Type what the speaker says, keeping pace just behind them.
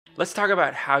Let's talk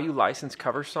about how you license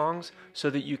cover songs so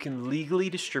that you can legally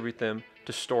distribute them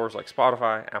to stores like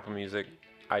Spotify, Apple Music,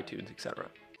 iTunes, etc.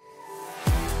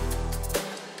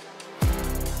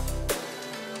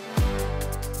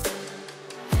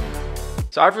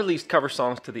 So I've released cover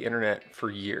songs to the internet for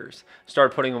years.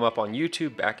 Started putting them up on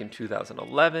YouTube back in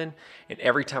 2011, and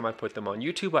every time I put them on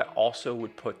YouTube, I also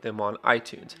would put them on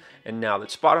iTunes. And now that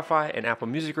Spotify and Apple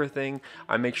Music are a thing,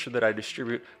 I make sure that I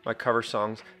distribute my cover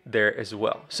songs there as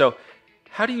well. So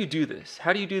how do you do this?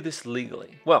 How do you do this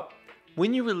legally? Well,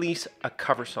 when you release a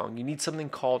cover song, you need something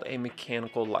called a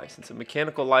mechanical license. A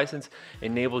mechanical license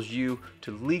enables you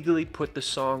to legally put the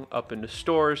song up into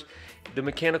stores. The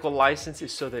mechanical license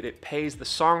is so that it pays the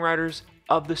songwriters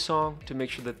of the song to make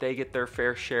sure that they get their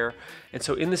fair share. And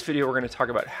so in this video, we're going to talk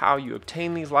about how you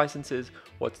obtain these licenses,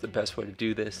 what's the best way to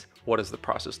do this, what does the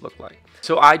process look like.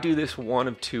 So I do this one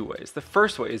of two ways. The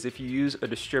first way is if you use a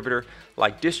distributor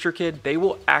like DistroKid, they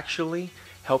will actually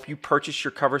help you purchase your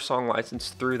cover song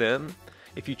license through them.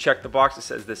 If you check the box that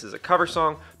says this is a cover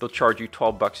song, they'll charge you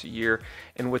 $12 a year.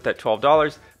 And with that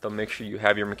 $12, they'll make sure you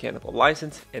have your mechanical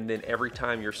license. And then every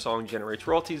time your song generates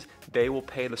royalties, they will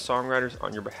pay the songwriters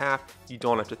on your behalf. You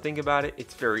don't have to think about it.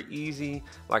 It's very easy.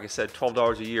 Like I said,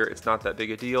 $12 a year, it's not that big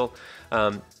a deal.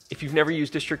 If you've never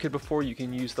used DistroKid before, you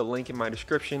can use the link in my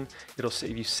description. It'll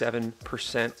save you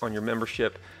 7% on your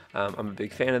membership. I'm a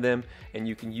big fan of them, and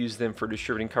you can use them for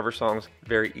distributing cover songs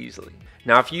very easily.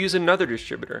 Now, if you use another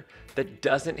distributor that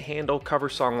doesn't handle cover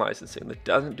song licensing, that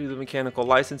doesn't do the mechanical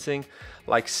licensing,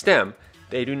 like STEM,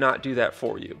 they do not do that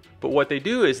for you. But what they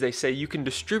do is they say you can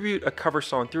distribute a cover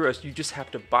song through us, you just have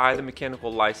to buy the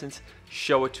mechanical license,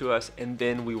 show it to us, and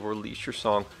then we will release your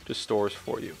song to stores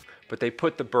for you. But they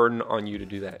put the burden on you to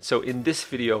do that. So in this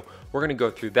video, we're gonna go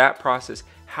through that process,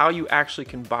 how you actually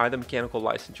can buy the mechanical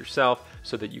license yourself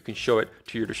so that you can show it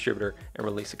to your distributor and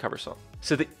release a cover song.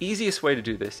 So the easiest way to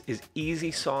do this is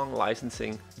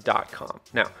easysonglicensing.com.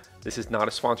 Now, this is not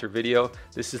a sponsored video.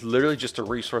 This is literally just a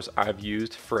resource I've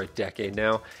used for a decade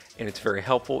now, and it's very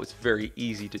helpful. It's very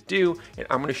easy to do, and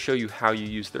I'm gonna show you how you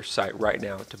use their site right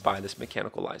now to buy this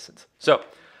mechanical license. So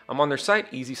I'm on their site,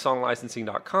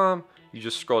 easysonglicensing.com. You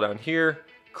just scroll down here,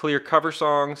 clear cover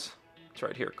songs. It's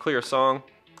right here, clear a song.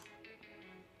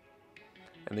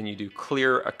 And then you do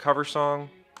clear a cover song.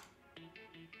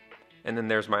 And then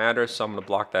there's my address, so I'm gonna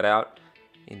block that out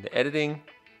in the editing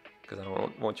because I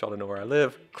don't want y'all to know where I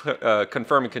live.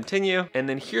 Confirm and continue. And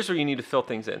then here's where you need to fill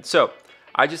things in. So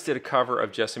I just did a cover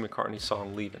of Jesse McCartney's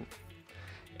song, Leavin'.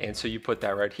 And so you put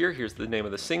that right here. Here's the name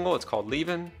of the single, it's called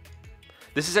Leavin'.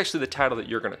 This is actually the title that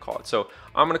you're gonna call it. So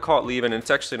I'm gonna call it Leavin', and it's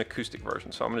actually an acoustic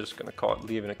version. So I'm just gonna call it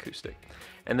Leavin' Acoustic.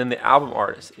 And then the album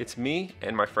artist, it's me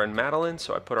and my friend Madeline.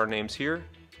 So I put our names here.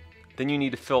 Then you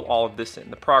need to fill all of this in.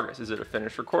 The progress, is it a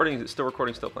finished recording? Is it still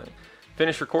recording, still playing?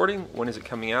 Finished recording, when is it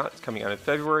coming out? It's coming out in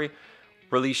February.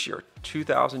 Release year,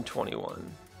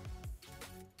 2021.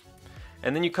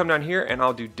 And then you come down here and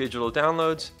I'll do digital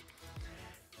downloads.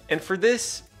 And for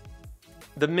this,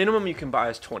 the minimum you can buy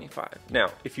is 25.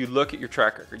 Now, if you look at your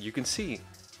track record, you can see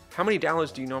how many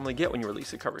downloads do you normally get when you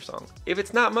release a cover song. If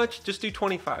it's not much, just do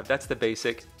 25. That's the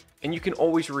basic. And you can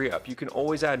always re-up. You can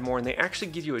always add more, and they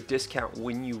actually give you a discount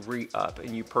when you re-up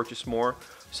and you purchase more.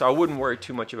 So I wouldn't worry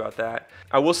too much about that.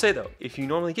 I will say though, if you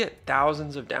normally get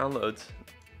thousands of downloads,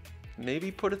 maybe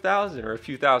put 1,000 or a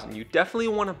few thousand. You definitely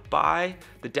want to buy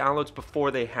the downloads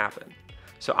before they happen.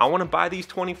 So I want to buy these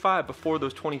 25 before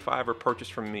those 25 are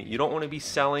purchased from me. You don't want to be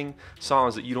selling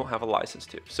songs that you don't have a license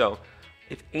to. So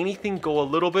if anything, go a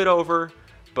little bit over,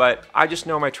 but I just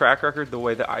know my track record, the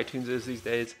way that iTunes is these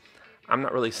days, I'm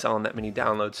not really selling that many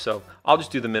downloads. So I'll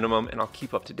just do the minimum and I'll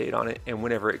keep up to date on it. And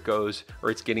whenever it goes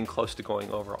or it's getting close to going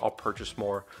over, I'll purchase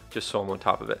more just so I'm on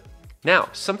top of it. Now,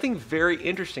 something very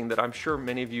interesting that I'm sure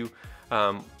many of you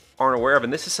aren't aware of,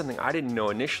 and this is something I didn't know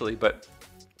initially, but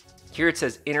here it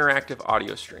says interactive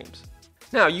audio streams.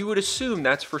 Now, you would assume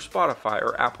that's for Spotify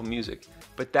or Apple Music,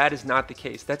 but that is not the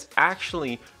case. That's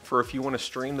actually for if you want to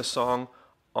stream the song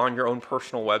on your own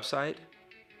personal website.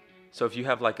 So if you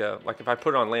have like if I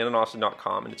put it on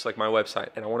landonaustin.com and it's like my website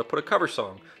and I want to put a cover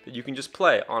song that you can just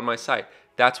play on my site,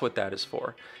 that's what that is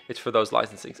for. It's for those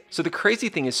licensings. So the crazy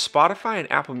thing is Spotify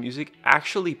and Apple Music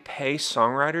actually pay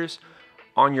songwriters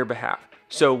on your behalf.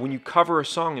 So when you cover a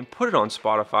song and put it on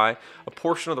Spotify, a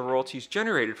portion of the royalties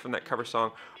generated from that cover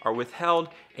song are withheld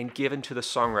and given to the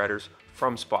songwriters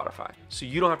from Spotify. So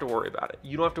you don't have to worry about it.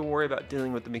 You don't have to worry about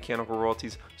dealing with the mechanical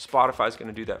royalties. Spotify is going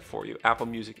to do that for you. Apple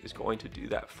Music is going to do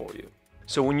that for you.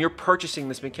 So when you're purchasing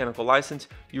this mechanical license,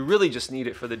 you really just need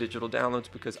it for the digital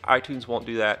downloads because iTunes won't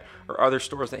do that, or other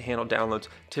stores that handle downloads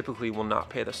typically will not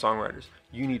pay the songwriters.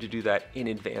 You need to do that in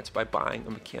advance by buying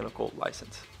a mechanical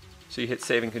license. So you hit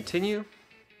save and continue,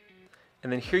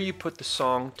 and then here you put the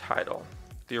song title,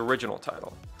 the original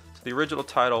title. So the original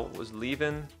title was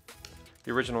Leavin'.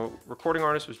 The original recording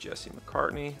artist was Jesse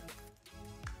McCartney.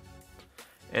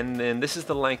 And then this is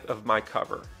the length of my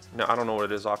cover. Now, I don't know what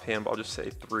it is offhand, but I'll just say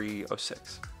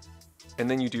 306. And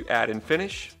then you do add and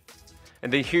finish.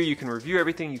 And then here you can review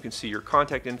everything. You can see your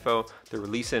contact info, the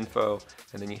release info,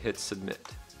 and then you hit submit.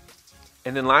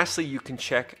 And then lastly, you can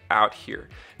check out here.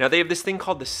 Now they have this thing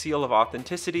called the seal of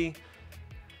authenticity.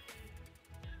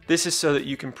 This is so that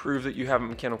you can prove that you have a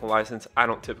mechanical license. I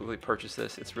don't typically purchase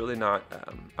this. It's really not,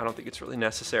 I don't think it's really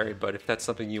necessary, but if that's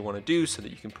something you want to do so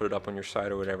that you can put it up on your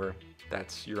site or whatever,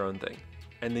 that's your own thing.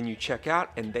 And then you check out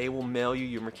and they will mail you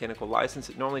your mechanical license.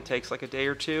 It normally takes like a day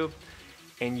or two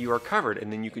and you are covered.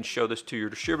 And then you can show this to your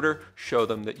distributor, show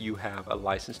them that you have a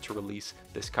license to release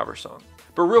this cover song.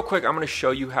 But real quick, I'm gonna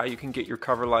show you how you can get your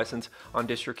cover license on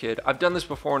DistroKid. I've done this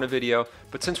before in a video,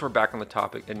 but since we're back on the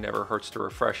topic, it never hurts to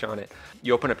refresh on it.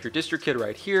 You open up your DistroKid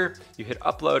right here, you hit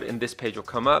upload and this page will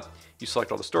come up. You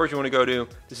select all the stores you wanna go to.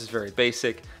 This is very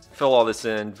basic. Fill all this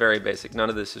in, very basic. None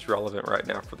of this is relevant right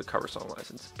now for the cover song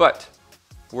license. But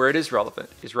where it is relevant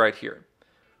is right here.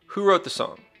 Who wrote the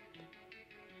song?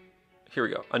 Here we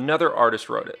go. Another artist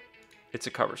wrote it. It's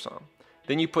a cover song.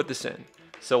 Then you put this in.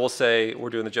 So we'll say we're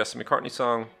doing the Jesse McCartney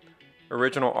song.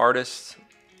 Original artist,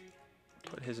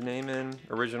 put his name in.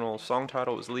 Original song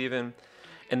title was Leavin'.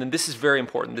 And then this is very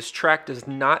important. This track does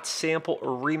not sample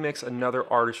or remix another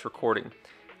artist's recording.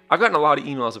 I've gotten a lot of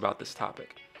emails about this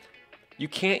topic. You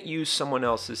can't use someone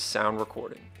else's sound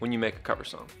recording when you make a cover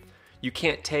song. You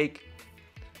can't take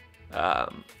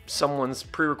someone's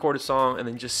pre-recorded song and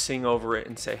then just sing over it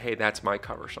and say, hey, that's my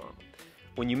cover song.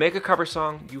 When you make a cover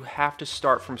song, you have to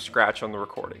start from scratch on the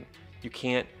recording. You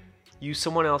can't use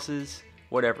someone else's,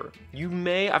 whatever.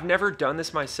 I've never done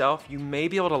this myself, you may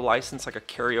be able to license like a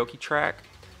karaoke track.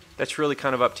 That's really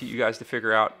kind of up to you guys to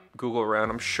figure out, Google around.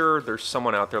 I'm sure there's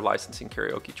someone out there licensing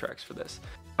karaoke tracks for this.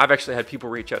 I've actually had people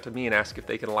reach out to me and ask if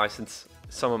they can license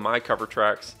some of my cover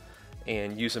tracks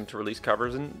and use them to release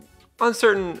covers. And on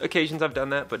certain occasions I've done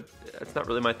that, but it's not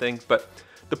really my thing. But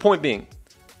the point being,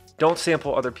 don't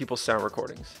sample other people's sound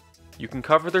recordings. You can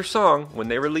cover their song when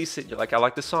they release it. You're like, I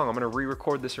like the song, I'm gonna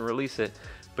re-record this and release it.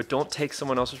 But don't take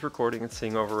someone else's recording and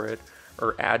sing over it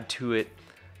or add to it.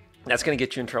 That's gonna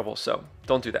get you in trouble, so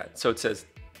don't do that. So it says,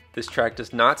 this track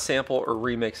does not sample or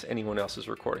remix anyone else's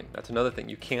recording. That's another thing.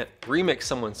 You can't remix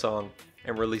someone's song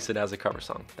and release it as a cover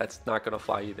song. That's not gonna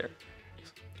fly either.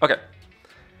 Okay,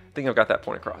 I think I've got that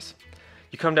point across.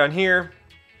 You come down here,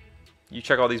 you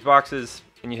check all these boxes,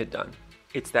 and you hit done.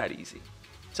 It's that easy.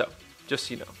 So, just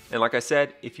so you know. And like I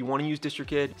said, if you want to use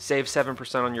DistroKid, save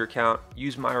 7% on your account,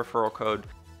 use my referral code.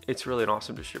 It's really an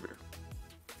awesome distributor.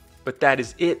 But that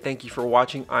is it. Thank you for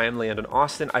watching. I am Landon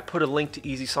Austin. I put a link to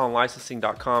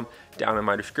easysonglicensing.com down in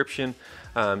my description.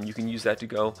 You can use that to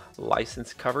go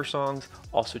license cover songs.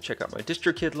 Also check out my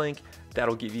DistroKid link.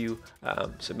 That'll give you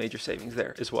some major savings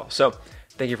there as well. So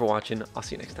thank you for watching. I'll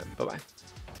see you next time. Bye-bye.